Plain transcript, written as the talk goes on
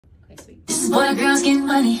is for the girls getting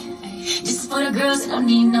money. This is for the girls that don't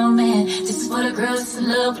need no man. This is for the girls that's in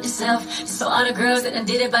love with themselves. This is for all the girls that done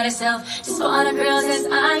did it by themselves. This is for all the girls that's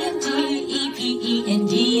INDEPENDENT.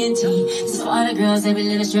 This is for all the girls that be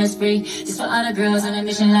living stress free. This is for all the girls on a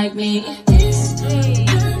mission like me. This is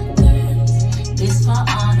for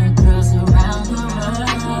all the girls around the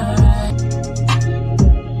world.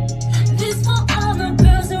 This is for all the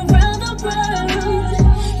girls around the world.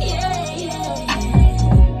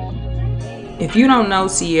 If you don't know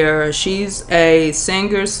Ciara, she's a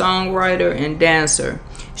singer, songwriter, and dancer.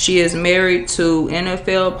 She is married to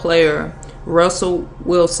NFL player Russell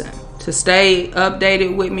Wilson. To stay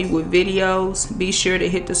updated with me with videos, be sure to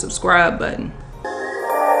hit the subscribe button.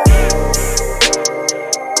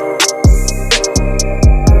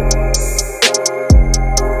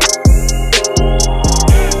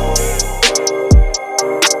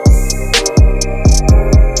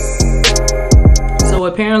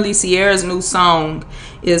 Apparently Ciara's new song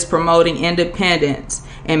is promoting independence,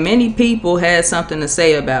 and many people had something to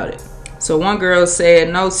say about it. So one girl said,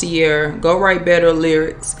 "No, Ciara, go write better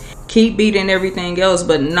lyrics. Keep beating everything else,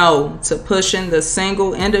 but no to pushing the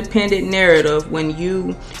single independent narrative when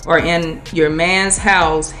you are in your man's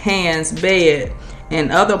house, hands, bed,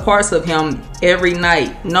 and other parts of him every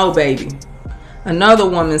night. No, baby." Another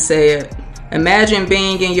woman said, "Imagine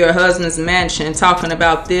being in your husband's mansion talking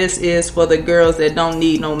about this is for the girls that don't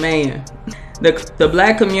need no man." The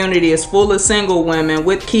black community is full of single women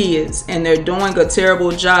with kids, and they're doing a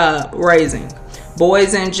terrible job raising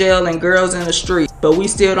boys in jail and girls in the street, but we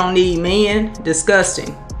still don't need men?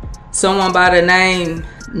 Disgusting. Someone by the name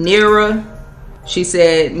Nira, she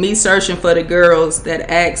said, "Me searching for the girls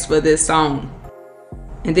that asked for this song."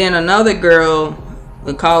 And then another girl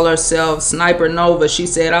would call herself Sniper Nova. She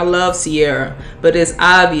said, "I love Ciara, but it's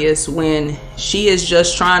obvious when she is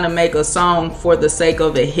just trying to make a song for the sake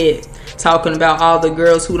of a hit, talking about all the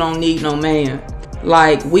girls who don't need no man.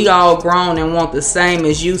 Like, we all grown and want the same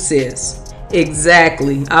as you, sis."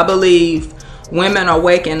 Exactly. I believe women are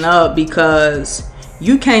waking up because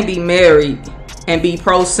you can't be married and be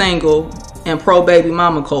pro-single and pro-baby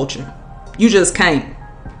mama culture. You just can't.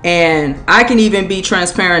 And I can even be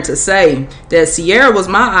transparent to say that Ciara was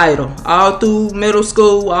my idol all through middle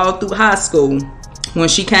school, all through high school. When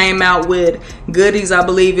she came out with Goodies, I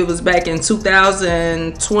believe it was back in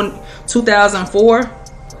 2004,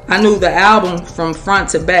 I knew the album from front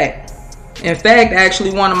to back. In fact, actually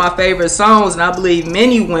one of my favorite songs, and I believe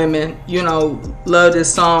many women, love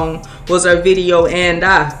this song, was her video And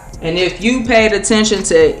I. And if you paid attention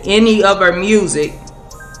to any of her music,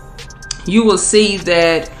 you will see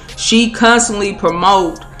that she constantly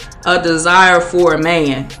promote a desire for a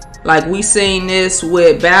man. Like, we seen this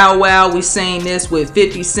with Bow Wow, we seen this with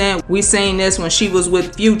 50 Cent, we seen this when she was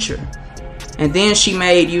with Future. And then she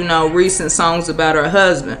made, recent songs about her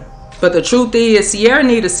husband. But the truth is, Ciara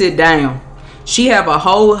need to sit down. She have a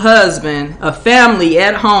whole husband, a family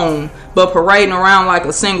at home, but parading around like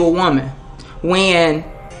a single woman, when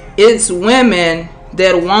it's women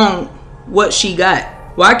that want what she got.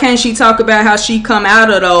 Why can't she talk about how she come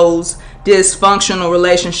out of those dysfunctional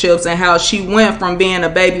relationships and how she went from being a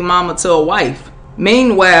baby mama to a wife?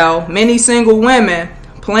 Meanwhile, many single women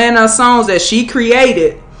playing her songs that she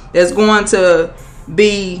created that's going to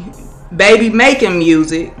be baby making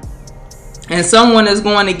music, and someone is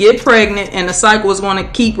going to get pregnant and the cycle is going to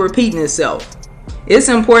keep repeating itself. It's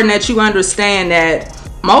important that you understand that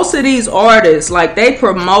most of these artists, like, they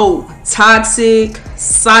promote toxic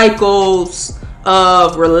cycles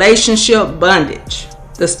of relationship bondage.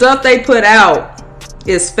 The stuff they put out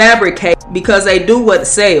is fabricated because they do what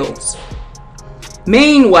sells.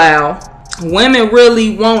 Meanwhile, women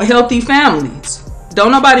really want healthy families. Don't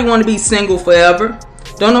nobody want to be single forever.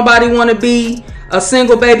 Don't nobody want to be a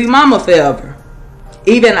single baby mama forever.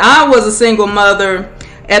 Even I was a single mother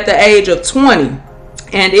at the age of 20,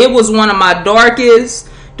 and it was one of my darkest,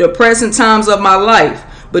 depressing times of my life.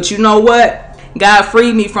 But you know what? God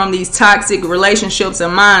freed me from these toxic relationships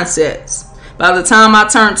and mindsets. By the time I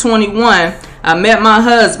turned 21, I met my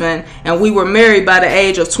husband, and we were married by the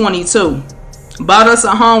age of 22. Bought us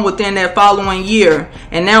a home within that following year,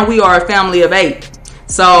 and now we are a family of 8.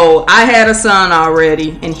 So I had a son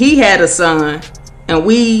already, and he had a son, and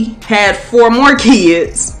we had 4 more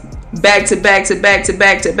kids back to back to back to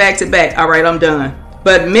back to back to back. All right, I'm done.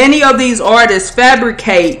 But many of these artists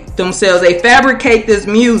fabricate themselves. They fabricate this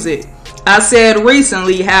music. I said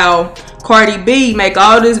recently how Cardi B make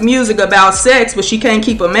all this music about sex, but she can't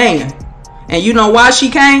keep a man. And you know why she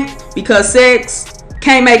can't? Because sex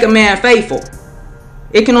can't make a man faithful.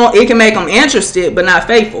 It can make him interested, but not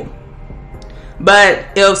faithful. But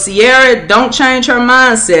if Ciara don't change her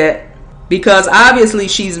mindset because obviously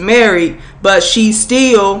she's married, but she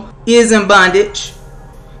still is in bondage.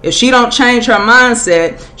 If she don't change her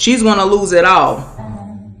mindset, she's going to lose it all.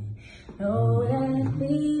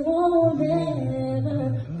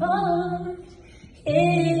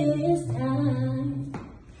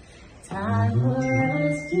 Time for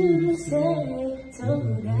us to settle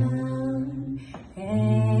down,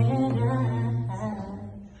 and I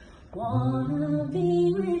wanna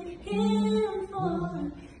be with him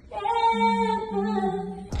forever.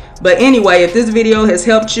 But anyway, if this video has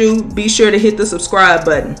helped you, be sure to hit the subscribe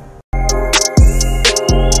button.